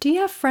Do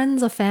you have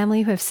friends or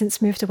family who have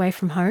since moved away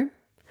from home?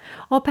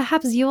 Or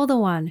perhaps you're the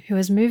one who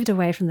has moved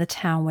away from the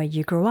town where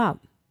you grew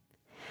up.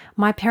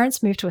 My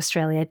parents moved to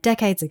Australia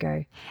decades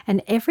ago,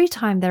 and every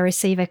time they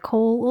receive a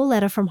call or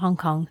letter from Hong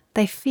Kong,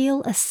 they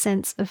feel a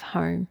sense of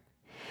home.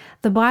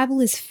 The Bible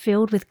is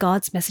filled with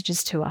God's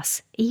messages to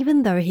us,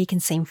 even though he can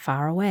seem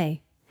far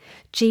away.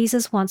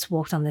 Jesus once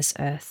walked on this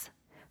earth.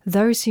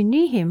 Those who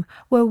knew him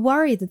were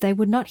worried that they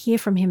would not hear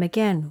from him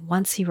again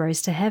once he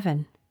rose to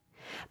heaven.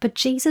 But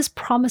Jesus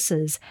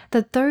promises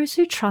that those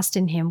who trust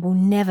in him will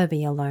never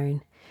be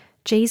alone.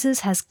 Jesus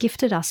has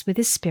gifted us with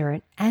his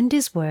Spirit and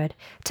his word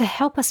to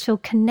help us feel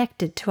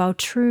connected to our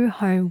true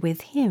home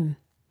with him.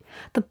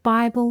 The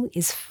Bible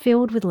is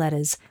filled with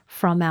letters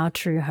from our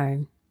true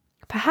home.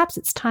 Perhaps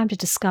it's time to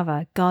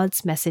discover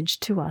God's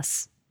message to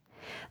us.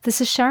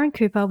 This is Sharon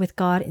Cooper with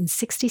God in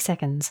 60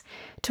 Seconds.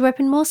 To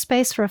open more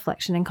space for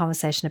reflection and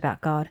conversation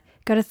about God,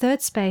 go to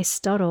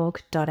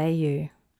thirdspace.org.au.